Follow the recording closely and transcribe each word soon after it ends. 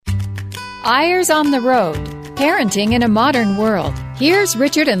Eyres on the Road, Parenting in a Modern World. Here's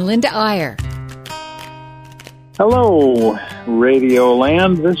Richard and Linda Eyre. Hello, Radio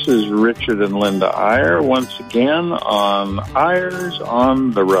Land. This is Richard and Linda Eyre once again on Eyres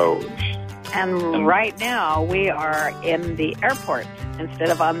on the Road. And right now we are in the airport instead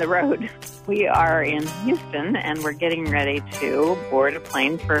of on the road. We are in Houston, and we're getting ready to board a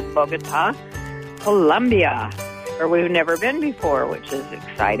plane for Bogota, Colombia, where we've never been before, which is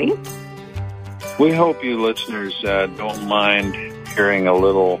exciting. We hope you listeners don't mind hearing a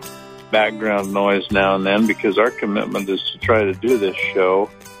little background noise now and then, because our commitment is to try to do this show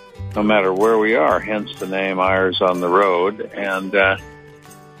no matter where we are, hence the name Eyres on the Road. And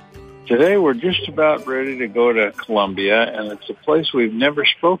today we're just about ready to go to Colombia, and it's a place we've never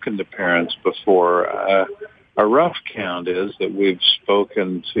spoken to parents before. A rough count is that we've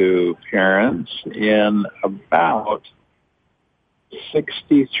spoken to parents in about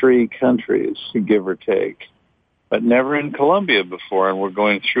 63 countries, give or take, but never in Colombia before. And we're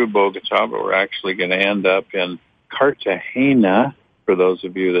going through Bogota, but we're actually going to end up in Cartagena, for those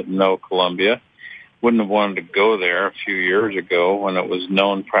of you that know Colombia. Wouldn't have wanted to go there a few years ago when it was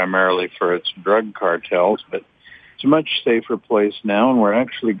known primarily for its drug cartels, but it's a much safer place now, and we're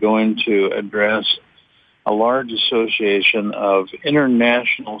actually going to address a large association of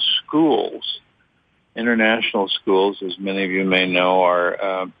international schools. International schools, as many of you may know,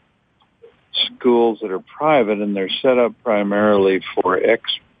 are schools that are private, and they're set up primarily for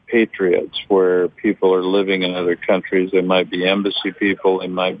expatriates, where people are living in other countries. They might be embassy people, they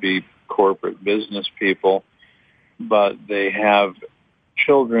might be corporate business people, but they have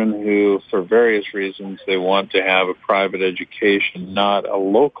children who, for various reasons, they want to have a private education, not a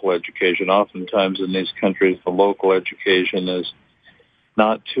local education. Oftentimes in these countries, the local education is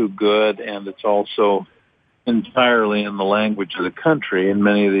not too good, and it's also entirely in the language of the country. And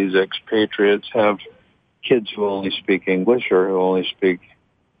many of these expatriates have kids who only speak English or who only speak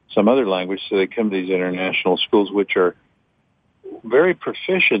some other language, so they come to these international schools, which are very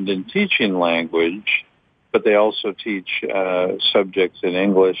proficient in teaching language, but they also teach subjects in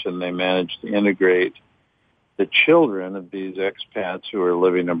English, and they manage to integrate the children of these expats who are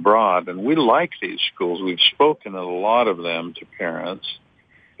living abroad. And we like these schools. We've spoken at a lot of them to parents,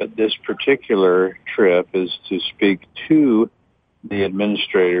 but this particular trip is to speak to the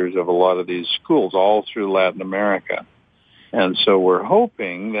administrators of a lot of these schools all through Latin America. And so we're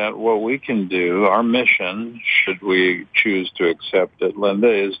hoping that what we can do, our mission, should we choose to accept it,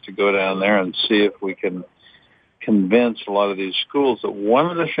 Linda, is to go down there and see if we can convince a lot of these schools that one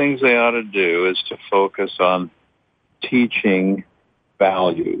of the things they ought to do is to focus on teaching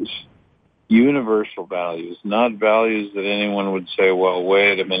values, universal values, not values that anyone would say, well,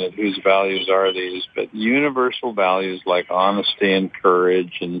 wait a minute, whose values are these? But universal values like honesty and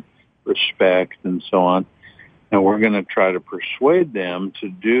courage and respect and so on. And we're going to try to persuade them to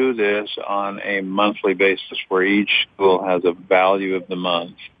do this on a monthly basis, where each school has a value of the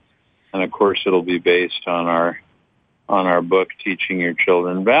month. And of course, it'll be based on our book, Teaching Your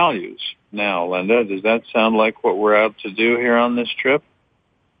Children Values. Now, Linda, does that sound like what we're out to do here on this trip?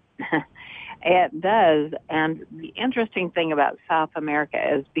 It does. And the interesting thing about South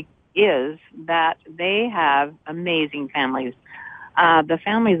America is that they have amazing families. The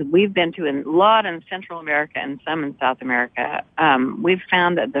families we've been to, a lot in Central America and some in South America, we've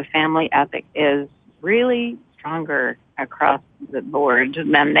found that the family ethic is really stronger across the board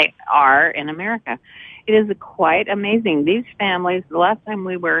than they are in America. It is quite amazing. These families, the last time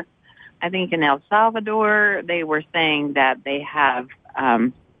we were, I think, in El Salvador, they were saying that they have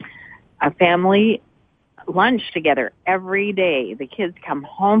a family lunch together every day. The kids come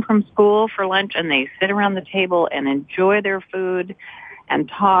home from school for lunch, and they sit around the table and enjoy their food and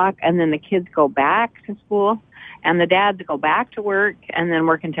talk, and then the kids go back to school, and the dads go back to work and then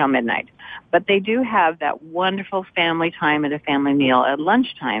work until midnight. But they do have that wonderful family time at a family meal at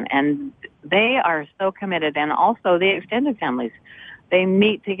lunchtime, and they are so committed. And also the extended families, they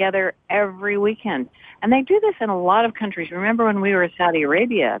meet together every weekend. And they do this in a lot of countries. Remember when we were in Saudi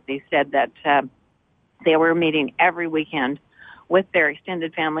Arabia, they said that they were meeting every weekend with their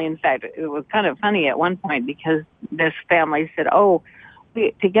extended family. In fact, it was kind of funny at one point because this family said,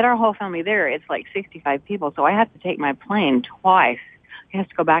 to get our whole family there, it's like 65 people, so I have to take my plane twice. I have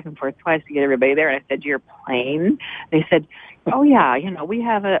to go back and forth twice to get everybody there. And I said, your plane? They said, oh yeah, we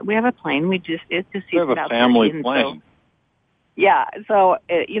have a plane. We just have a family plane. So, yeah, so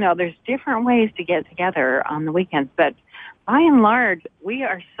there's different ways to get together on the weekends, but by and large, we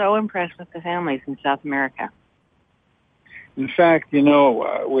are so impressed with the families in South America. In fact, we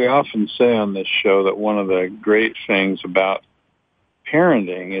often say on this show that one of the great things about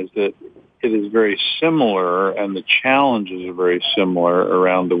parenting is that it is very similar, and the challenges are very similar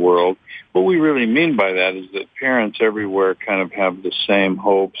around the world. What we really mean by that is that parents everywhere kind of have the same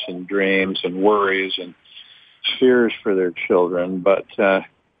hopes and dreams and worries and fears for their children. But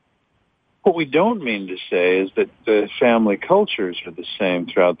what we don't mean to say is that the family cultures are the same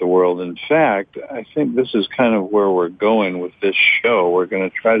throughout the world. In fact, I think this is kind of where we're going with this show. We're going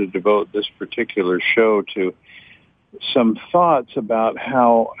to try to devote this particular show to some thoughts about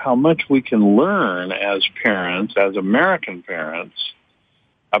how much we can learn as parents, as American parents,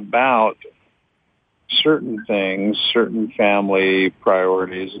 about certain things, certain family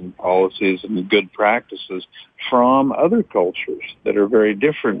priorities and policies and good practices from other cultures that are very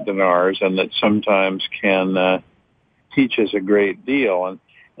different than ours and that sometimes can teach us a great deal.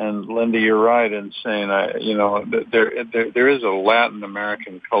 And Linda, you're right in saying, there is a Latin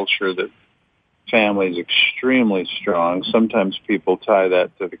American culture that family is extremely strong. Sometimes people tie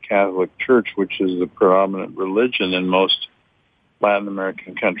that to the Catholic Church, which is the predominant religion in most Latin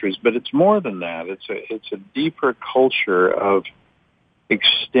American countries, but it's more than that. It's a deeper culture of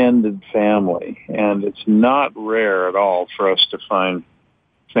extended family, and it's not rare at all for us to find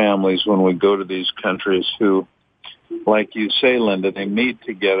families when we go to these countries who, like you say, Linda, they meet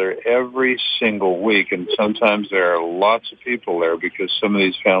together every single week, and sometimes there are lots of people there because some of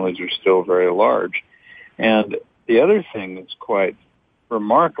these families are still very large. And the other thing that's quite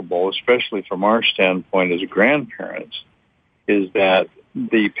remarkable, especially from our standpoint as grandparents, is that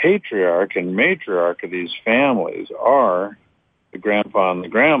the patriarch and matriarch of these families are the grandpa and the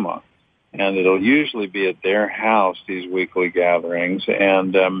grandma. And it'll usually be at their house, these weekly gatherings.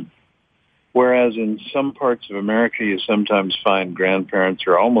 And whereas in some parts of America, you sometimes find grandparents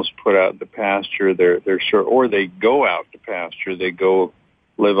are almost put out to pasture. Or they go out to pasture. They go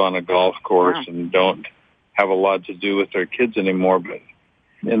live on a golf course and don't have a lot to do with their kids anymore. But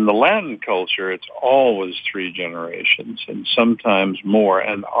in the Latin culture, it's always 3 generations and sometimes more.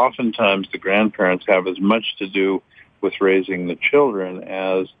 And oftentimes the grandparents have as much to do with raising the children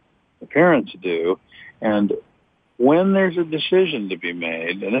as the parents do. And when there's a decision to be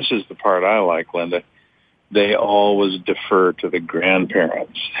made, and this is the part I like, Linda, they always defer to the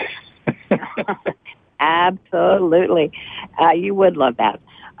grandparents. Absolutely. You would love that.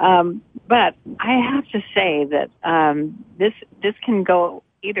 But I have to say that this can go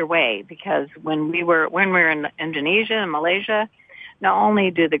either way, because when we were in Indonesia and Malaysia, not only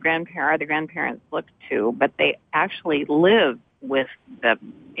do the grandparents look to, but they actually live with the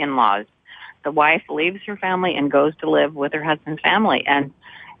in-laws. The wife leaves her family and goes to live with her husband's family, and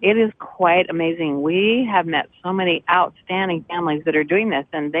it is quite amazing. We have met so many outstanding families that are doing this,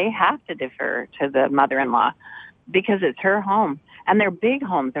 and they have to defer to the mother-in-law because it's her home. And they're big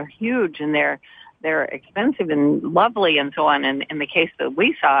homes. They're huge, and they're expensive and lovely and so on in the case that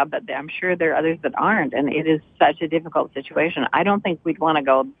we saw, but I'm sure there are others that aren't, and it is such a difficult situation. I don't think we'd want to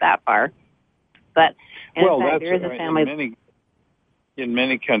go that far. But in fact, there is a family... In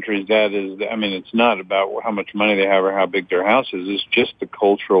many countries, that is, it's not about how much money they have or how big their house is. It's just the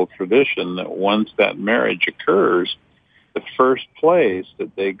cultural tradition that once that marriage occurs, the first place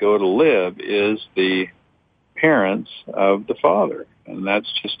that they go to live is the parents of the father. And that's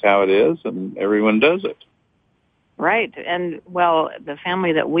just how it is, and everyone does it. Right. And, well, the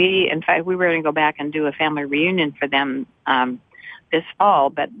family that we were going to go back and do a family reunion for them this fall,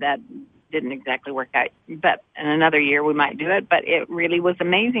 but that didn't exactly work out. But in another year we might do it. But it really was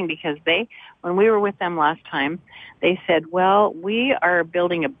amazing because when we were with them last time, they said, well, we are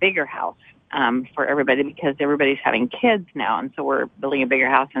building a bigger house for everybody because everybody's having kids now. And so we're building a bigger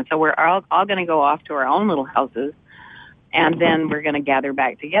house. And so we're all going to go off to our own little houses. And then we're going to gather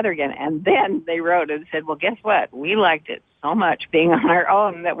back together again. And then they wrote and said, well, guess what? We liked it so much being on our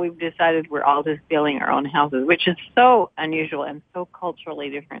own that we've decided we're all just building our own houses, which is so unusual and so culturally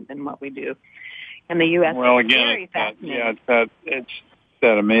different than what we do in the U.S. Well, again, it's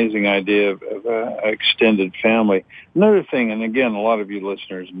that amazing idea of extended family. Another thing, and again, a lot of you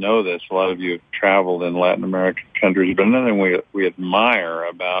listeners know this, a lot of you have traveled in Latin American countries, but another thing we admire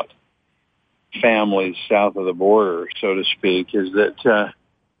about families south of the border, so to speak, is that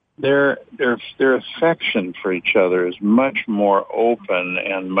their affection for each other is much more open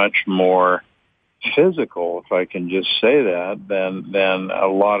and much more physical, if I can just say that, than a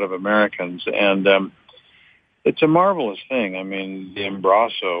lot of Americans. And it's a marvelous thing. I mean, the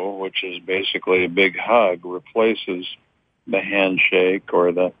abrazo, which is basically a big hug, replaces the handshake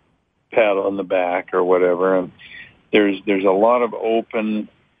or the pat on the back or whatever. And there's a lot of open,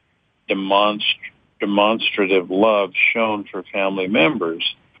 demonstrative love shown for family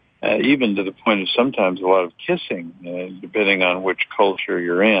members, even to the point of sometimes a lot of kissing, depending on which culture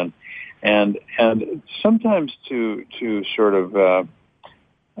you're in. and sometimes to sort of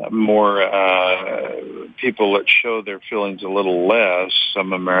more people that show their feelings a little less.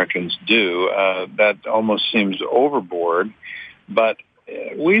 Some Americans do. That almost seems overboard, but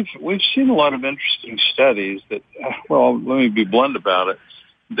we've seen a lot of interesting studies that, well, let me be blunt about it,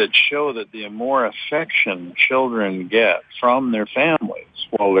 that show that the more affection children get from their families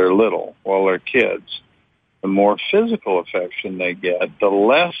while they're little, while they're kids, the more physical affection they get, the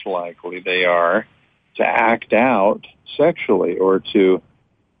less likely they are to act out sexually or to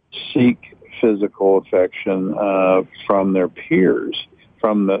seek physical affection from their peers,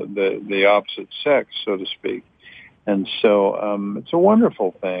 from the opposite sex, so to speak. And so it's a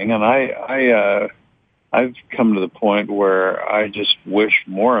wonderful thing, and I've come to the point where I just wish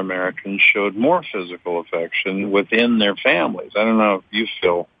more Americans showed more physical affection within their families. I don't know if you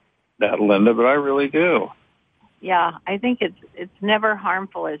feel that, Linda, but I really do. Yeah, I think it's never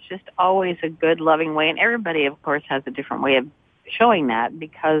harmful. It's just always a good, loving way. And everybody, of course, has a different way of showing that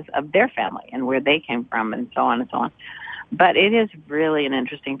because of their family and where they came from and so on and so on. But it is really an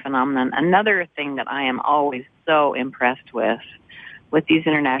interesting phenomenon. Another thing that I am always so impressed with these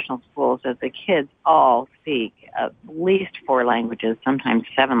international schools is the kids all speak at least 4 languages, sometimes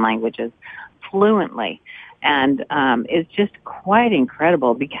 7 languages, fluently. And it's just quite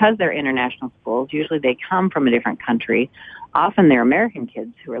incredible because they're international schools. Usually they come from a different country. Often they're American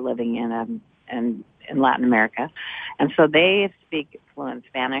kids who are living in Latin America. And so they speak fluent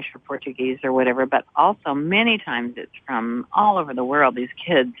Spanish or Portuguese or whatever, but also many times it's from all over the world. These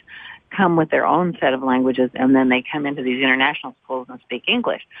kids come with their own set of languages, and then they come into these international schools and speak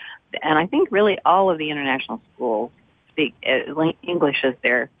English. And I think really all of the international schools speak English as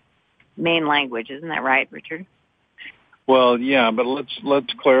their main language. Isn't that right, Richard? Well, yeah, but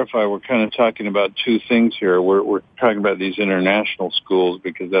let's clarify. We're kind of talking about two things here. We're talking about these international schools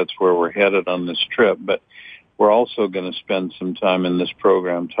because that's where we're headed on this trip, but we're also going to spend some time in this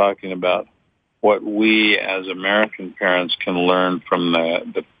program talking about what we as American parents can learn from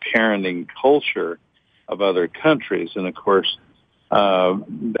the parenting culture of other countries. And of course,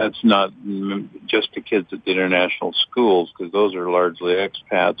 that's not just the kids at the international schools because those are largely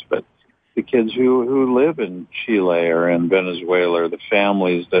expats, but the kids who live in Chile or in Venezuela, or the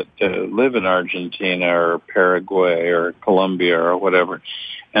families that live in Argentina or Paraguay or Colombia or whatever.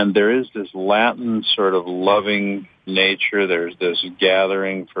 And there is this Latin sort of loving nature. There's this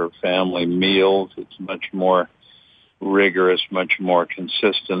gathering for family meals. It's much more rigorous, much more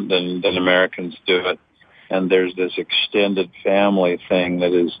consistent than Americans do it. And there's this extended family thing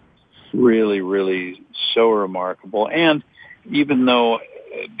that is really, really so remarkable. And even though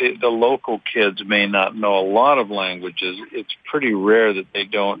the local kids may not know a lot of languages, it's pretty rare that they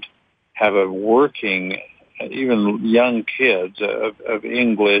don't have a working, even young kids, of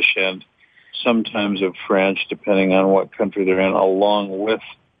English and sometimes of French, depending on what country they're in, along with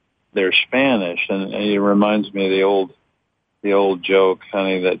their Spanish. And it reminds me of the old joke,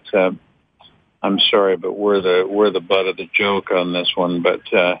 honey, that I'm sorry, but we're the butt of the joke on this one. But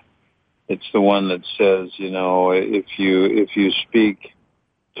it's the one that says, you know, if you speak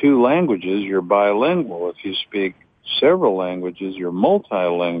 2 languages, you're bilingual. If you speak several languages, you're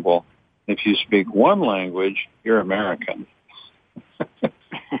multilingual. If you speak 1 language, you're American.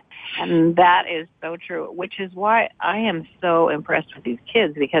 And that is so true, which is why I am so impressed with these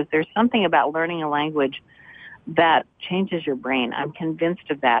kids, because there's something about learning a language that changes your brain. I'm convinced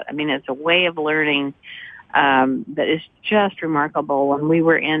of that. I mean, it's a way of learning that is just remarkable. When we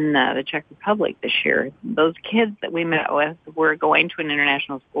were in the Czech Republic this year, those kids that we met with were going to an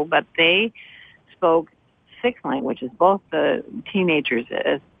international school, but they spoke 6 languages. Both the teenagers,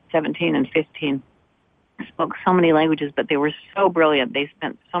 17 and 15, spoke so many languages, but they were so brilliant. They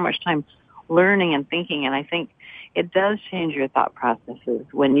spent so much time learning and thinking, and I think it does change your thought processes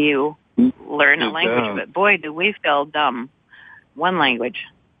when you learn a language. But boy, do we feel dumb. 1 language.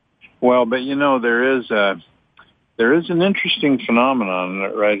 Well, but you know, there is an interesting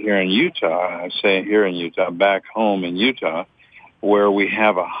phenomenon right here in Utah. I say here in Utah, back home in Utah, where we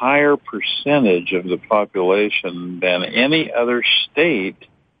have a higher percentage of the population than any other state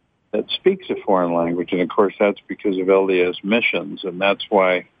that speaks a foreign language. And of course, that's because of LDS missions. And that's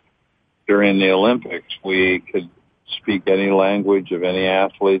why during the Olympics, we could speak any language of any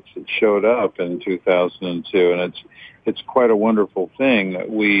athletes that showed up in 2002. And it's quite a wonderful thing that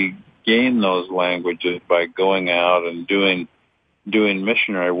we gain those languages by going out and doing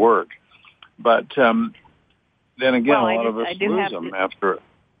missionary work. But then again, a lot of us lose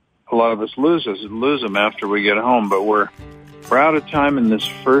them after we get home. But we're out of time in this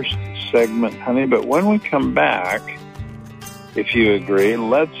first segment, honey. But when we come back, if you agree,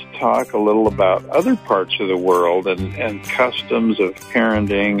 let's talk a little about other parts of the world and customs of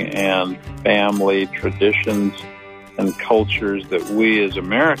parenting and family traditions and cultures that we as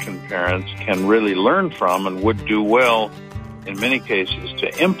American parents can really learn from and would do well, in many cases,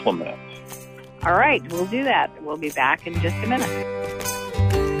 to implement. All right, we'll do that. We'll be back in just a minute.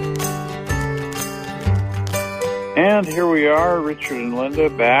 And here we are, Richard and Linda,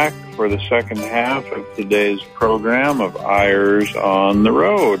 back for the second half of today's program of Eyres on the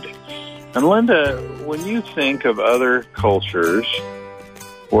Road. And Linda, when you think of other cultures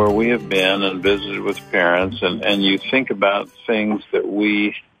where we have been and visited with parents, and you think about things that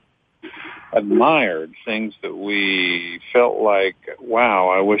we admired, things that we felt like, wow,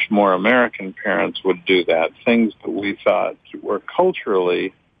 I wish more American parents would do that, things that we thought were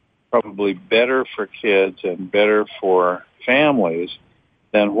culturally probably better for kids and better for families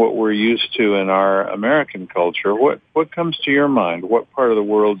than what we're used to in our American culture. What comes to your mind? What part of the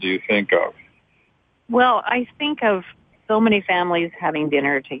world do you think of? Well, I think of so many families having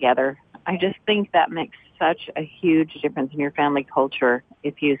dinner together. I just think that makes such a huge difference in your family culture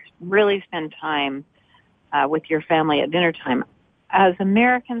if you really spend time with your family at dinner time. As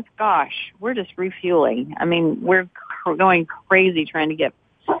Americans, gosh, we're just refueling. I mean, we're going crazy trying to get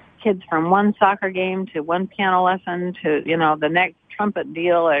kids from one soccer game to one piano lesson to, the next trumpet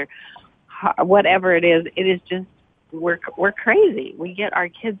deal or whatever it is. It is just, we're crazy. We get our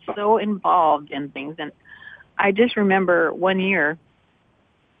kids so involved in things. And I just remember one year,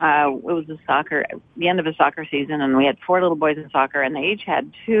 it was the end of a soccer season, and we had 4 little boys in soccer, and they each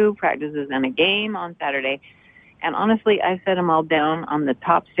had 2 practices and a game on Saturday. And honestly, I set them all down on the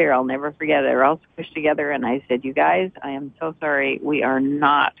top stair. I'll never forget it. They were all squished together, and I said, you guys, I am so sorry. We are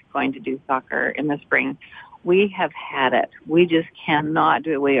not going to do soccer in the spring. We have had it. We just cannot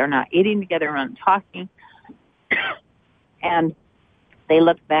do it. We are not eating together. We're not talking. And they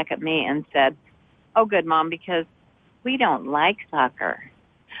looked back at me and said, oh, good, Mom, because we don't like soccer.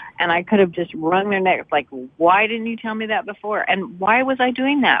 And I could have just wrung their necks, like, why didn't you tell me that before? And why was I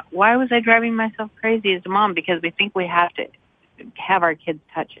doing that? Why was I driving myself crazy as a mom? Because we think we have to have our kids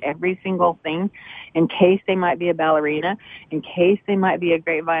touch every single thing in case they might be a ballerina, in case they might be a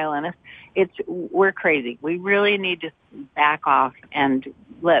great violinist. We're crazy. We really need to back off and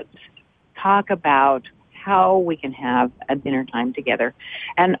let's talk about how we can have a dinner time together.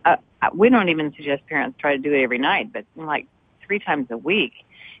 And we don't even suggest parents try to do it every night, but like 3 times a week.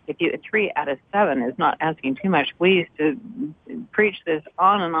 If 3 out of 7 is not asking too much. We used to preach this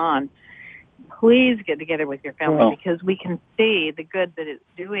on and on. Please get together with your family because we can see the good that it's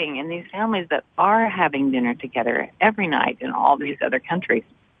doing in these families that are having dinner together every night in all these other countries.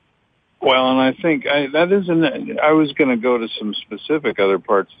 Well, and I think I was going to go to some specific other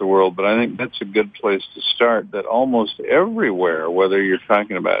parts of the world, but I think that's a good place to start, that almost everywhere, whether you're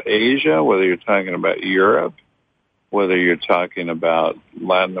talking about Asia, whether you're talking about Europe, whether you're talking about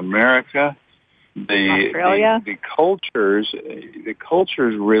Latin America, Australia, the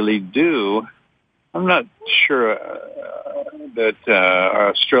cultures really do. I'm not sure that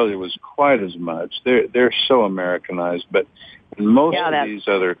Australia was quite as much. They're so Americanized, but in most of these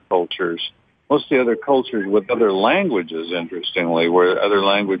other cultures, most of the other cultures with other languages, interestingly, where other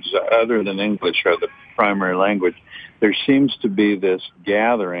languages other than English are the primary language, there seems to be this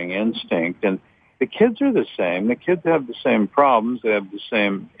gathering instinct. And the kids are the same. The kids have the same problems. They have the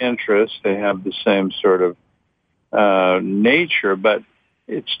same interests. They have the same sort of nature, but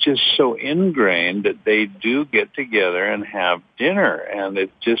it's just so ingrained that they do get together and have dinner. And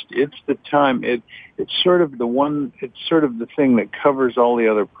it's the time. It's sort of the thing that covers all the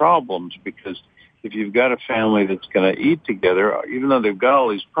other problems, because if you've got a family that's going to eat together, even though they've got all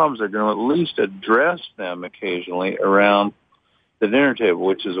these problems, they're going to at least address them occasionally around the dinner table,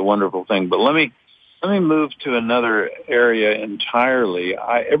 which is a wonderful thing. But let me move to another area entirely.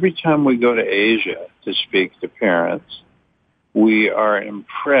 Every time we go to Asia to speak to parents, we are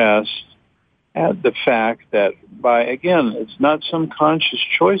impressed at the fact that again, it's not some conscious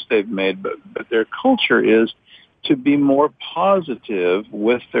choice they've made, but their culture is to be more positive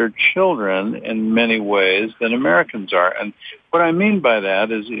with their children in many ways than Americans are. And what I mean by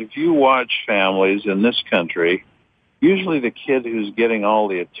that is if you watch families in this country, usually the kid who's getting all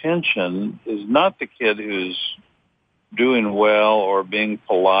the attention is not the kid who's doing well or being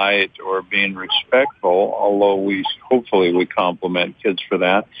polite or being respectful, although hopefully we compliment kids for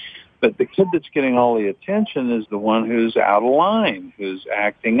that. But the kid that's getting all the attention is the one who's out of line, who's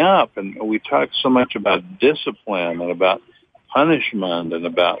acting up. And we talk so much about discipline and about punishment and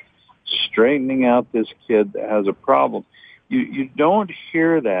about straightening out this kid that has a problem. You don't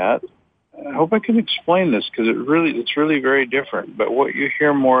hear that I hope I can explain this because it's really very different. But what you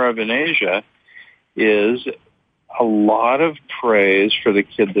hear more of in Asia is a lot of praise for the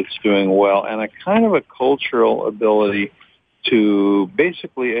kid that's doing well and a kind of a cultural ability to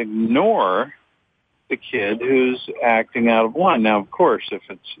basically ignore the kid who's acting out of line. Now, of course, if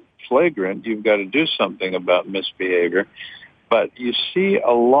it's flagrant, you've got to do something about misbehavior. But you see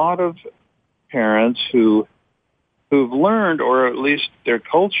a lot of parents who've learned, or at least their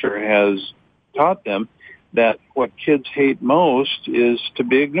culture has taught them, that what kids hate most is to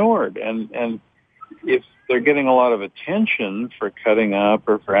be ignored. And if they're getting a lot of attention for cutting up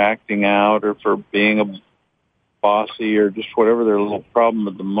or for acting out or for being a bossy or just whatever their little problem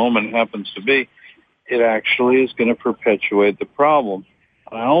at the moment happens to be, it actually is going to perpetuate the problem.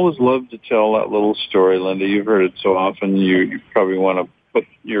 I always love to tell that little story, Linda. You've heard it so often, you probably want to put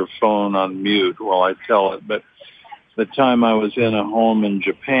your phone on mute while I tell it. But the time I was in a home in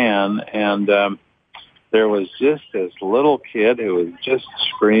Japan, and there was just this little kid who was just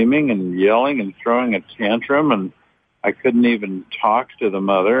screaming and yelling and throwing a tantrum, and I couldn't even talk to the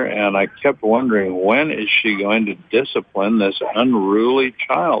mother, and I kept wondering, when is she going to discipline this unruly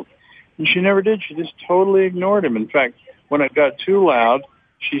child? And she never did. She just totally ignored him. In fact, when it got too loud,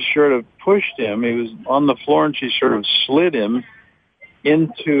 she sort of pushed him. He was on the floor, and she sort of slid him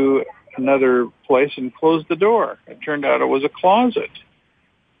into another place and closed the door. It turned out it was a closet.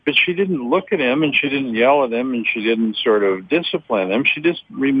 But she didn't look at him, and she didn't yell at him, and she didn't sort of discipline him. She just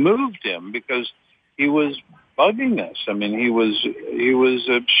removed him because he was bugging us. I mean, he was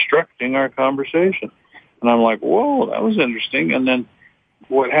obstructing our conversation. And I'm like, whoa, that was interesting. And then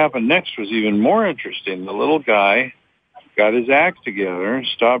what happened next was even more interesting. The little guy got his act together,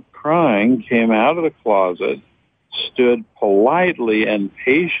 stopped crying, came out of the closet, stood politely and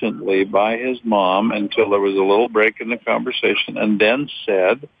patiently by his mom until there was a little break in the conversation, and then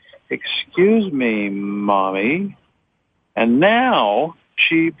said, "Excuse me, Mommy." And now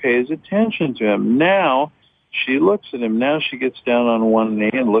she pays attention to him. Now she looks at him. Now she gets down on one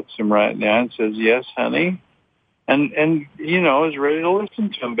knee and looks him right now and says, "Yes, honey." And is ready to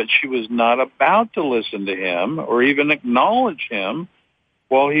listen to him. But she was not about to listen to him or even acknowledge him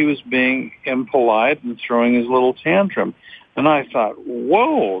while he was being impolite and throwing his little tantrum. And I thought,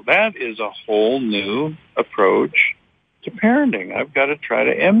 whoa, that is a whole new approach to parenting. I've got to try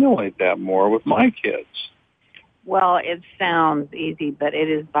to emulate that more with my kids. Well, it sounds easy, but it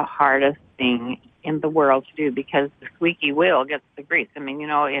is the hardest thing in the world to do because the squeaky wheel gets the grease. I mean,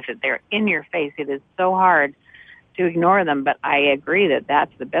 if they're in your face, it is so hard to ignore them. But I agree that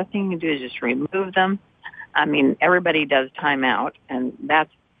that's the best thing you can do is just remove them. I mean, everybody does time out, and that's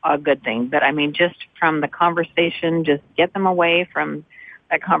a good thing. But, I mean, just from the conversation, just get them away from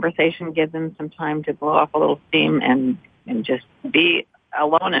that conversation, give them some time to blow off a little steam and just be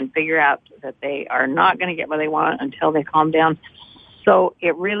alone and figure out that they are not going to get what they want until they calm down. So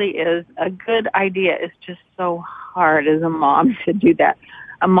it really is a good idea. It's just so hard as a mom to do that.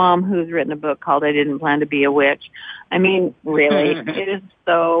 A mom who's written a book called I Didn't Plan to Be a Witch. I mean, really, it is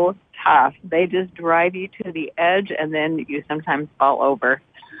so tough. They just drive you to the edge, and then you sometimes fall over.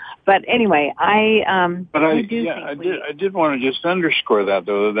 But anyway, I did want to just underscore that,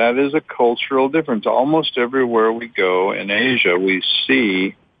 though. That is a cultural difference. Almost everywhere we go in Asia, we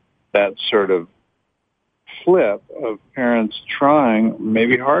see that sort of flip of parents trying,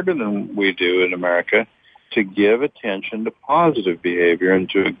 maybe harder than we do in America, to give attention to positive behavior and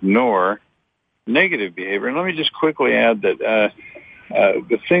to ignore negative behavior. And let me just quickly add that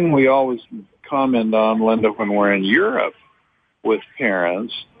the thing we always comment on, Linda, when we're in Europe with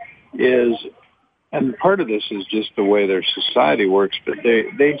parents is, and part of this is just the way their society works, but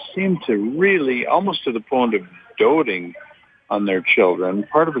they seem to really, almost to the point of doting on their children.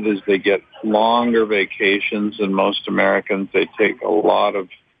 Part of it is they get longer vacations than most Americans. They take a lot of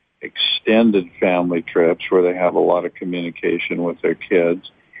extended family trips where they have a lot of communication with their kids.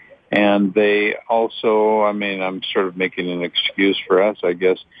 And they also, I mean, I'm sort of making an excuse for us, I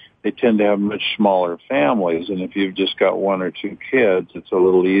guess, they tend to have much smaller families. And if you've just got one or two kids, it's a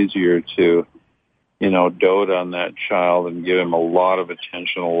little easier to, dote on that child and give him a lot of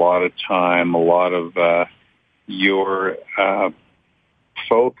attention, a lot of time, a lot of your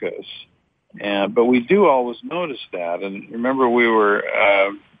focus. But we do always notice that. And remember,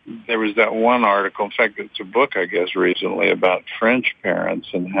 there was that one article, in fact, it's a book, I guess, recently about French parents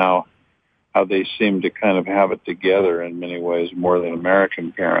and how they seem to kind of have it together in many ways more than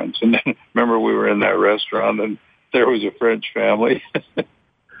American parents. And then remember we were in that restaurant and there was a French family.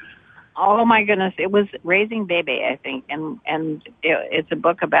 Oh my goodness. It was Raising Bebe, I think. And it's a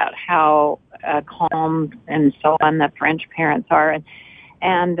book about how calm and so on the French parents are.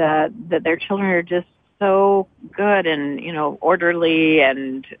 and that their children are just so good and, orderly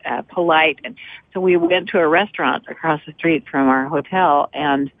and polite. And so we went to a restaurant across the street from our hotel,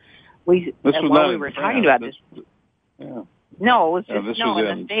 and while we were talking about this. Yeah. No, it was just this no was in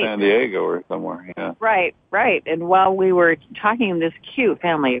the in States. San Diego or somewhere. Yeah. Right. And while we were talking, this cute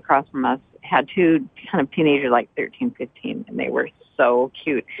family across from us had two kind of teenagers, like 13, 15, and they were so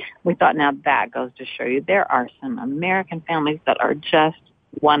cute. We thought, now that goes to show you there are some American families that are just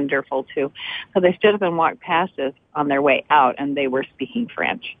wonderful too. So they stood up and walked past us on their way out, and they were speaking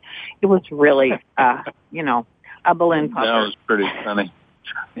French. It was really, a balloon popper. That was pretty funny.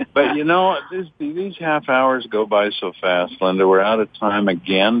 But these half hours go by so fast, Linda. We're out of time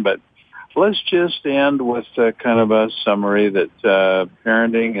again, but let's just end with kind of a summary that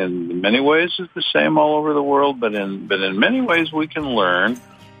parenting in many ways is the same all over the world, but in many ways we can learn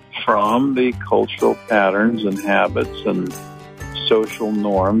from the cultural patterns and habits and social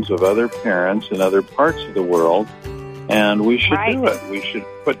norms of other parents in other parts of the world, and we should do it. We should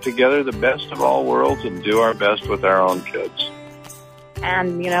put together the best of all worlds and do our best with our own kids.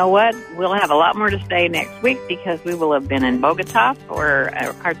 And you know what? We'll have a lot more to say next week because we will have been in Bogota or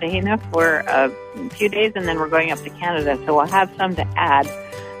Cartagena for a few days, and then we're going up to Canada. So we'll have some to add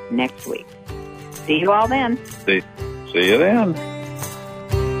next week. See you all then. See you then.